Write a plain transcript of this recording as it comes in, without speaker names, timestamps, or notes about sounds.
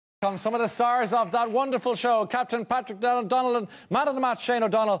Come some of the stars of that wonderful show: Captain Patrick Donnellan, man of the match Shane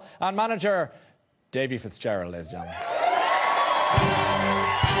O'Donnell, and manager Davy Fitzgerald, ladies and gentlemen.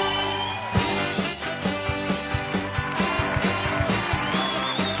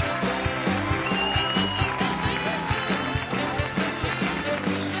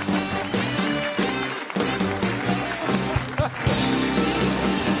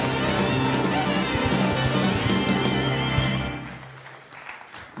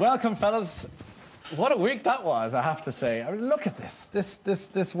 Welcome, fellas. What a week that was, I have to say. I mean, look at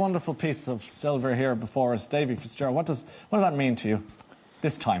this wonderful piece of silver here before us. Davy Fitzgerald, what does that mean to you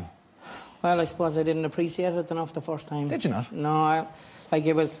this time? Well, I suppose I didn't appreciate it enough the first time. Did you not? No,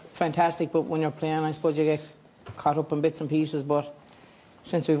 it was fantastic, but when you're playing, I suppose you get caught up in bits and pieces. But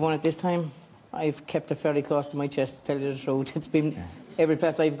since we've won it this time, I've kept it fairly close to my chest, to tell you the truth. It's been every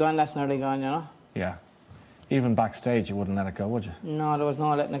place I've gone, that's nearly gone, you know? Yeah. Even backstage, you wouldn't let it go, would you? No, there was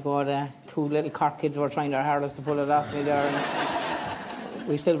no letting it go. The two little Cork kids were trying their hardest to pull it off me there. And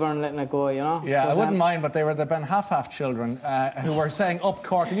we still weren't letting it go, you know? Yeah, but I wouldn't mind, but they'd been half-half children who were saying, up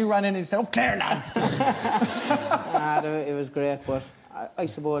Cork, and you ran in and you said, up Clare, lads! It was great, but I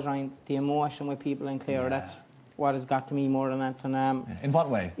suppose, Ryan, the emotion with people in Clare, that's what has got to me more than that. And, in what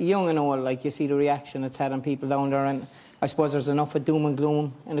way? Young and old, like, you see the reaction it's had on people down there, and I suppose there's enough of doom and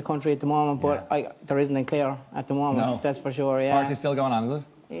gloom in the country at the moment, but there isn't in Clare at the moment, that's for sure, yeah. Party's still going on, is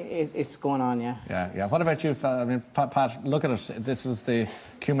it? It's going on, yeah. Yeah. What about you, fella? I mean, Pat, look at it. This was the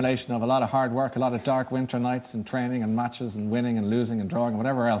accumulation of a lot of hard work, a lot of dark winter nights and training and matches and winning and losing and drawing and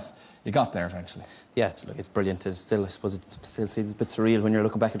whatever else. You got there eventually. Yeah, it's brilliant. It's still, I suppose, it still seems a bit surreal when you're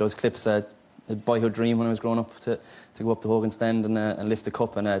looking back at those clips. A boyhood dream when I was growing up to go up to Hogan's Stand and lift the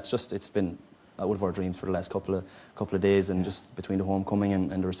cup, and it's been one of our dreams for the last couple of days, and just between the homecoming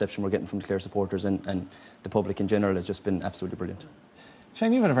and the reception we're getting from the Clare supporters and the public in general, it's just been absolutely brilliant.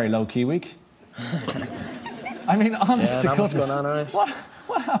 Shane, you've had a very low-key week. I mean, honest to goodness, going on, all right.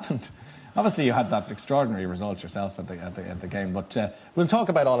 What happened? Obviously, you had that extraordinary result yourself at the game, but we'll talk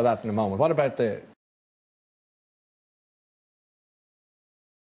about all of that in a moment. What about the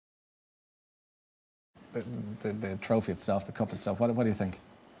trophy itself, the cup itself? What do you think?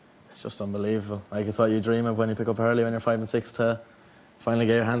 It's just unbelievable. Like, it's what you dream of when you pick up early when you're 5 and 6 to finally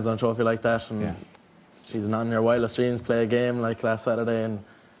get your hands on a trophy like that. And she's not in your wildest dreams play a game like last Saturday and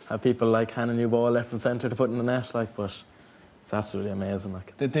have people like handing you ball left and centre to put in the net. Like, but it's absolutely amazing.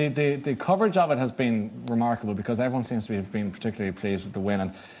 Like, the coverage of it has been remarkable because everyone seems to have been particularly pleased with the win,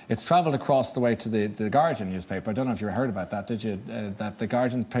 and it's travelled across the way to the Guardian newspaper. I don't know if you heard about that, did you? That the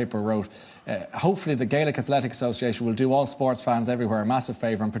Guardian paper wrote, hopefully the Gaelic Athletic Association will do all sports fans everywhere a massive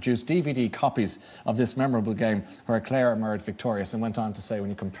favour and produce DVD copies of this memorable game where Clare emerged victorious, and went on to say,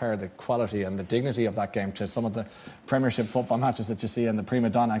 when you compare the quality and the dignity of that game to some of the Premiership football matches that you see and the prima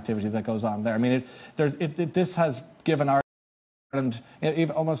donna activity that goes on there, I mean, this has given our and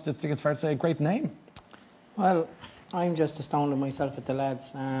almost, I think it's fair to say, a great name. Well, I'm just astounded myself at the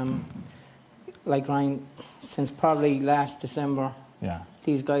lads. Like, Ryan, since probably last December,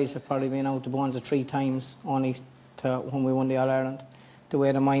 these guys have probably been out the bones of 3 times only to when we won the All-Ireland. The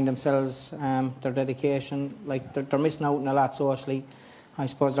way they mind themselves, their dedication, like they're missing out on a lot socially. I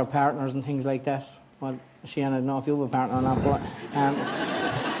suppose their partners and things like that. Well, Shane, I don't know if you have a partner or not, but...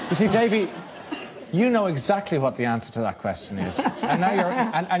 You see, Davy, you know exactly what the answer to that question is, and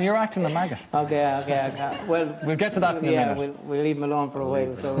now you're acting the maggot. Okay. Well, we'll get to that in a minute. Yeah, we'll leave him alone for a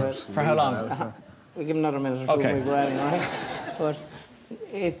while. So for how long? We'll give him another minute or two. Okay. We go out, right? But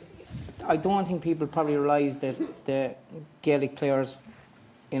I don't think people probably realise that the Gaelic players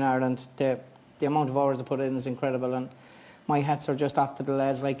in Ireland, the amount of hours they put in is incredible, and my hats are just off to the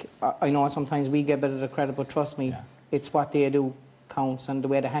lads. Like, I know sometimes we get a bit of the credit, but trust me, it's what they do counts, and the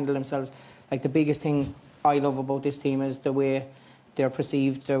way they handle themselves. Like, the biggest thing I love about this team is the way they're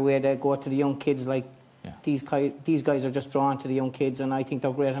perceived, the way they go to the young kids. Like, these guys are just drawn to the young kids, and I think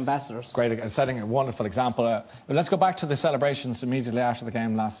they're great ambassadors. Great, setting a wonderful example. Let's go back to the celebrations immediately after the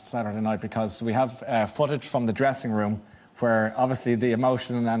game last Saturday night, because we have footage from the dressing room where obviously the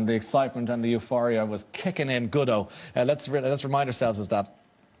emotion and the excitement and the euphoria was kicking in good-o. Let's remind ourselves of that.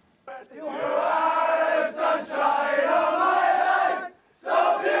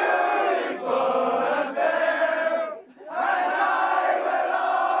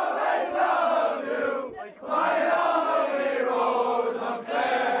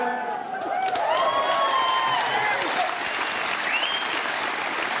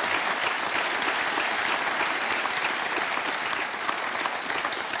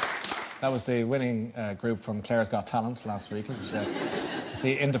 That was the winning group from Clare's Got Talent last week. It was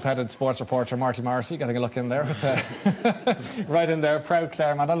See independent sports reporter Marty Morrissey getting a look in there. Right in there, proud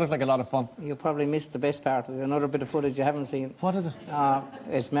Clare, man. That looked like a lot of fun. You probably missed the best part of it. Another bit of footage you haven't seen. What is it?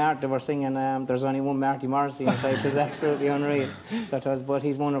 It's Mart. They were singing There's Only One Marty Morrissey inside. It was absolutely unreal. So it was, but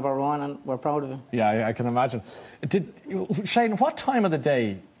he's one of our own and we're proud of him. Yeah, I can imagine. Shane, what time of the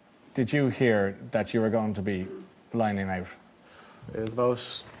day did you hear that you were going to be lining out? It was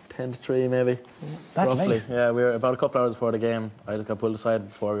about 10 to 3 maybe. That roughly. late? Yeah, we were about a couple hours before the game. I just got pulled aside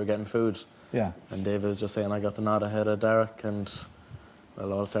before we were getting food. Yeah. And David was just saying I got the nod ahead of Derek, and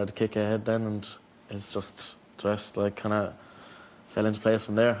well, all started to kick ahead then, and it's just the rest like kind of fell into place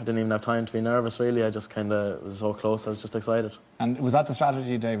from there. I didn't even have time to be nervous really. I just kind of was so close. I was just excited. And was that the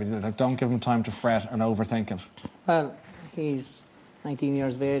strategy, David? Like, don't give him time to fret and overthink it. Well, he's 19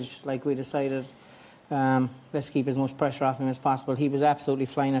 years of age. Like we decided, let's keep as much pressure off him as possible. He was absolutely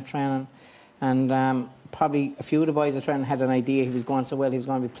flying at training, and probably a few of the boys at training had an idea he was going so well he was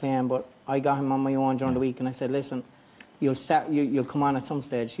going to be playing, but I got him on my own during the week and I said, listen, you'll come on at some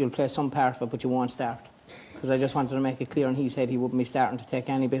stage, you'll play some part of it, but you won't start. Because I just wanted to make it clear in his head he wouldn't be starting to take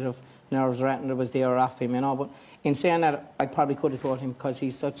any bit of nerves or anything that was there off him, you know. But in saying that, I probably could have told him because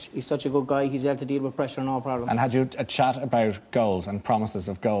he's such a good guy. He's able to deal with pressure, no problem. And had you a chat about goals and promises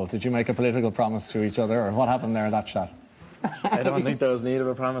of goals? Did you make a political promise to each other, or what happened there in that chat? I don't think there was need of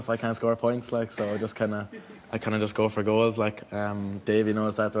a promise. I can't score points, like, so I kind of just go for goals. Like, Davy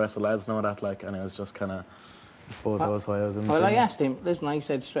knows that, the rest of the lads know that, like, and it was just kind of, I suppose that was why I was in the Well, team. I asked him, listen, I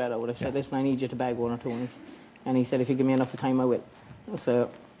said straight out, I said, listen, I need you to bag 1 or 2 wins. And he said, if you give me enough time, I will.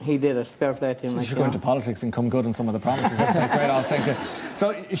 So he did it. Fair play to him. You should go into politics and come good on some of the promises. That's a great old thing.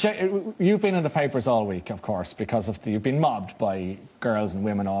 So you've been in the papers all week, of course, because you've been mobbed by girls and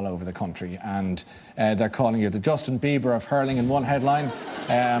women all over the country, and they're calling you the Justin Bieber of hurling in one headline.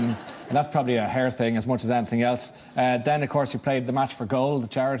 And that's probably a hair thing as much as anything else. Then, of course, you played the Match for Goal, the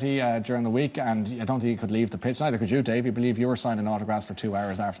charity, during the week, and I don't think you could leave the pitch. Neither could you, Dave. You believe you were signing autographs for 2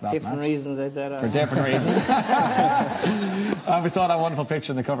 hours after that Different match. reasons, I said. For different reasons. We saw that wonderful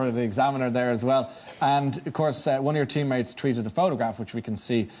picture in the cover of the Examiner there as well. And, of course, one of your teammates tweeted a photograph, which we can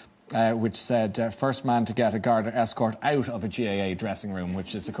see, which said, first man to get a Garda escort out of a GAA dressing room,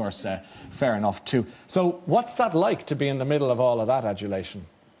 which is, of course, fair enough too. So what's that like, to be in the middle of all of that adulation?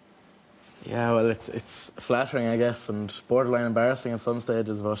 Yeah, well, it's flattering, I guess, and borderline embarrassing at some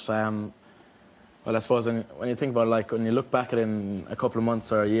stages. But well, I suppose when you think about it, like when you look back at it in a couple of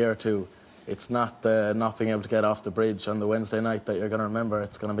months or a year or two, it's not the not being able to get off the bridge on the Wednesday night that you're going to remember.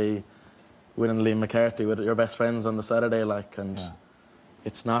 It's going to be winning Liam McCarthy with your best friends on the Saturday, like, and yeah.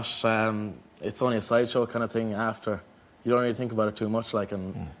 It's not. It's only a sideshow kind of thing after. You don't really think about it too much, like,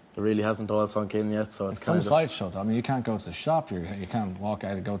 and it really hasn't all sunk in yet. So it's kind of some sideshow. I mean, you can't go to the shop. You can't walk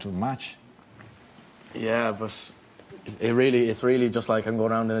out and go to a match. Yeah, but it's really just like I'm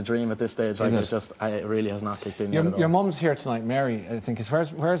going around in a dream at this stage. Like, it really has not kicked in yet at all. Your mum's here tonight, Mary. I think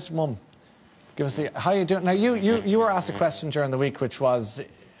where's mum? Give us how you doing? Now you were asked a question during the week, which was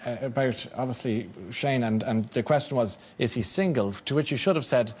about obviously Shane, and the question was, is he single? To which you should have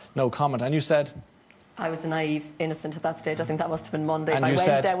said no comment, and you said. I was naive, innocent at that stage. I think that must have been Monday. And by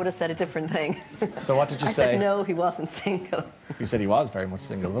Wednesday, I would have said a different thing. So what did you say? I said no, he wasn't single. You said he was very much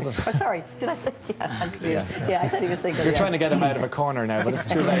single, was it? Oh, sorry, did I say? Yeah, I'm confused. Yeah, I said he was single. You're trying to get him out of a corner now, but it's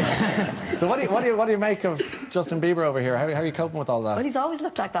too late. So what do you make of Justin Bieber over here? How are you coping with all that? Well, he's always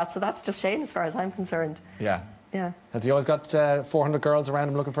looked like that, so that's just Shane as far as I'm concerned. Yeah. Yeah. Has he always got 400 girls around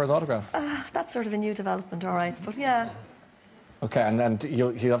him looking for his autograph? That's sort of a new development, all right. But yeah. Okay, and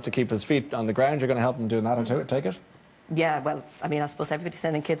he'll have to keep his feet on the ground. You're going to help him doing that, I take it? Yeah, well, I mean, I suppose everybody's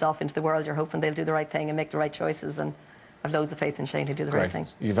sending kids off into the world. You're hoping they'll do the right thing and make the right choices, and I've loads of faith in Shane to do the right thing.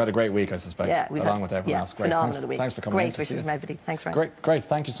 You've had a great week, I suspect, along with everyone else. Great. Phenomenal week. Thanks for coming in to see us. Great wishes from everybody. Thanks, Ryan. Great,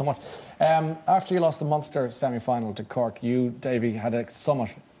 thank you so much. After you lost the Munster semi-final to Cork, you, Davy, had a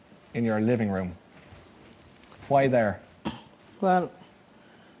summit in your living room. Why there? Well,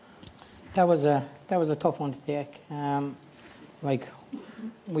 that was a tough one to take. Like,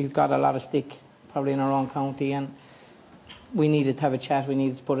 we've got a lot of stick, probably in our own county, and we needed to have a chat. We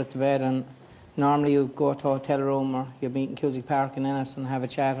needed to put it to bed. And normally you go to a hotel room or you meet in Cusick Park in Ennis and have a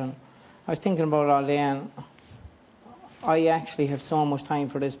chat. And I was thinking about it all day, and I actually have so much time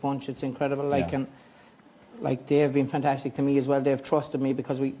for this bunch. It's incredible. Like, and like, they have been fantastic to me as well. They've trusted me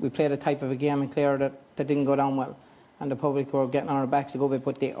because we played a type of a game in Clare that didn't go down well, and the public were getting on our backs a good bit,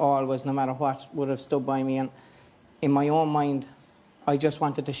 but they always, no matter what, would have stood by me. And in my own mind, I just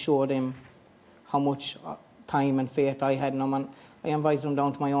wanted to show them how much time and faith I had in them. And I invited them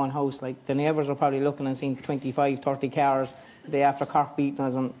down to my own house. Like, the neighbours were probably looking and seeing 25, 30 cars the day after Cork beating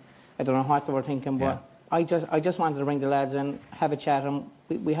us, and I don't know what they were thinking, but I just wanted to bring the lads in, have a chat, and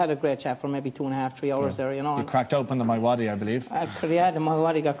we had a great chat for maybe 2.5, 3 hours there, you know. You cracked open the My Waddy, I believe. Yeah, the My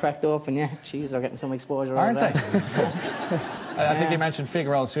Waddy got cracked open, yeah. Jeez, they're getting some exposure. Aren't they? I think you mentioned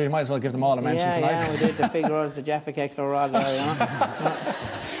Figueroa, so you might as well give them all a mention tonight. Yeah, we did the Figueroas, the Jaffa Cakes, they were all there, you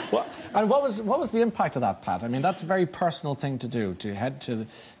know. And what was the impact of that, Pat? I mean, that's a very personal thing to do, to head to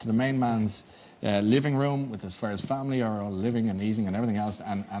the main man's living room with his family are all living and eating and everything else,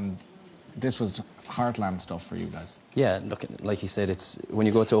 and this was heartland stuff for you guys. Yeah, look, like he said, it's when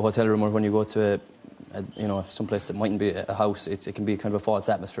you go to a hotel room or when you go to you know, some place that mightn't be a house, it can be kind of a false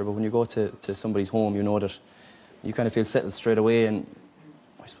atmosphere. But when you go to somebody's home, you know that you kind of feel settled straight away. And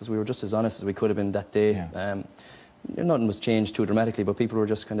I suppose we were just as honest as we could have been that day. Yeah. Nothing was changed too dramatically, but people were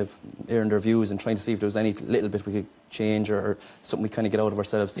just kind of airing their views and trying to see if there was any little bit we could change or something we kind of get out of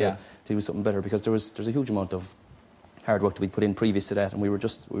ourselves to do something better. Because there's a huge amount of hard work that we put in previous to that, and we were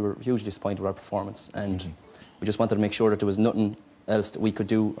hugely disappointed with our performance, and we just wanted to make sure that there was nothing else that we could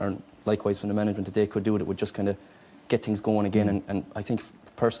do, or likewise from the management today could do, that would just kind of get things going again. And I think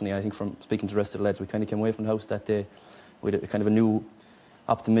personally, I think from speaking to the rest of the lads, we kind of came away from the house that day with a kind of a new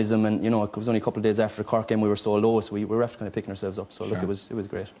optimism, and you know, it was only a couple of days after the Cork game we were so low, so we were after kind of picking ourselves up. So look, it was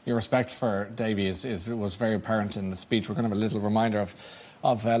great. Your respect for Davy was very apparent in the speech. We're going to have a little reminder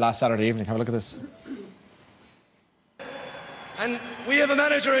of last Saturday evening. Have a look at this. And we have a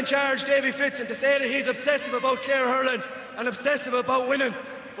manager in charge, Davy Fitz, and to say that he's obsessive about Clare hurling and obsessive about winning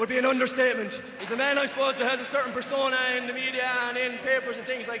would be an understatement. He's a man, I suppose, that has a certain persona in the media and in papers and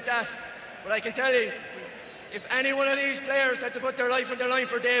things like that. But I can tell you, if any one of these players had to put their life on the line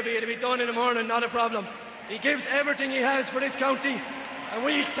for Davy, it'd be done in the morning, not a problem. He gives everything he has for this county, and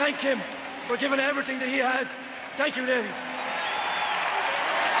we thank him for giving everything that he has. Thank you, Davy.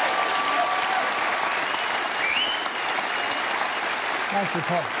 Thanks,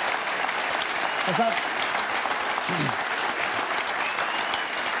 Paul.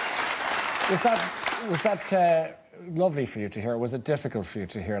 Was that lovely for you to hear? Was it difficult for you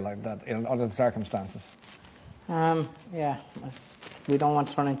to hear like that under the circumstances? Yeah, we don't want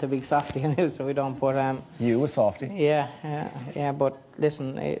to turn into a big softy in this, so we don't. But you a softy? Yeah. But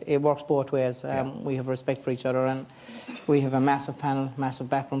listen, it works both ways. We have respect for each other, and we have a massive panel, massive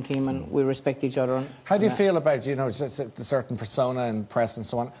backroom team, and we respect each other. How do you feel about, you know, the certain persona and press and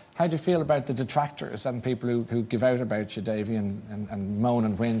so on? How do you feel about the detractors and people who give out about you, Davy, and moan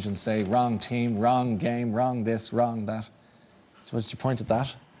and whinge and say wrong team, wrong game, wrong this, wrong that? So would you point at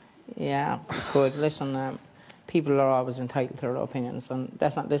that? Yeah, good. Listen. People are always entitled to their opinions, and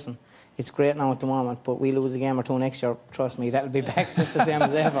that's not, listen, it's great now at the moment, but we lose a game or two next year, trust me, that'll be back just the same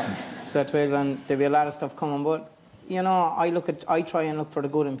as ever. So it will, and there'll be a lot of stuff coming, but, you know, I try and look for the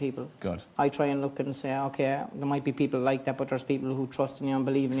good in people. Good. I try and look at and say, okay, there might be people like that, but there's people who trust in you and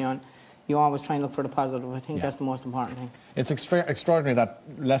believe in you, and you always try and look for the positive. I think that's the most important thing. It's extraordinary that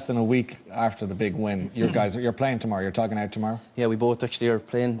less than a week after the big win, you guys you're playing tomorrow. You're talking out tomorrow. Yeah, we both actually are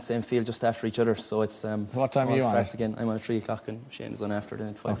playing the same field just after each other. So it's what time are you on? Starts again. I'm on at 3 o'clock, and Shane's on after then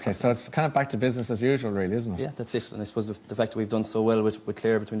at 5. Okay, so it's kind of back to business as usual, really, isn't it? Yeah, that's it. And I suppose the fact that we've done so well with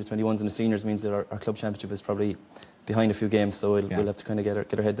Clare between the 21s and the seniors means that our club championship is probably behind a few games, so we'll have to kind of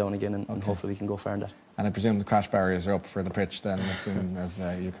get our head down again, and hopefully we can go far in that. And I presume the crash barriers are up for the pitch then as soon as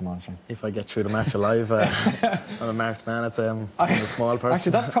you come on, Shane. If I get through the match alive, I'm a marked man. I'm a small person.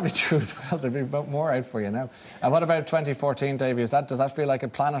 Actually, that's probably true as well. There'll be more out for you now. And what about 2014, Davy? Does that feel like a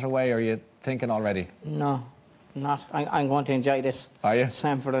planet away, or are you thinking already? No. Not. I'm going to enjoy this. Are you?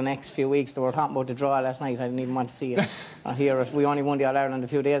 Sam, for the next few weeks. They were talking about the draw last night. I didn't even want to see it or hear it. We only won the All-Ireland a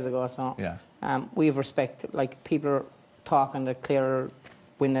few days ago, so we have respect. Like, people are talking that Clare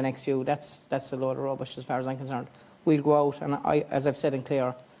win the next few. That's a load of rubbish as far as I'm concerned. We'll go out, and as I've said in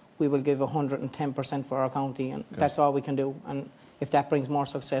Clare, we will give 110% for our county, and that's all we can do. And if that brings more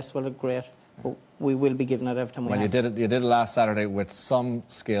success, well, great. But we will be giving it every time we have. You did it last Saturday with some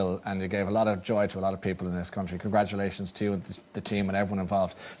skill, and you gave a lot of joy to a lot of people in this country. Congratulations to you and the team and everyone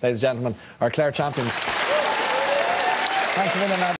involved. Ladies and gentlemen, our Clare champions. Thanks for being there.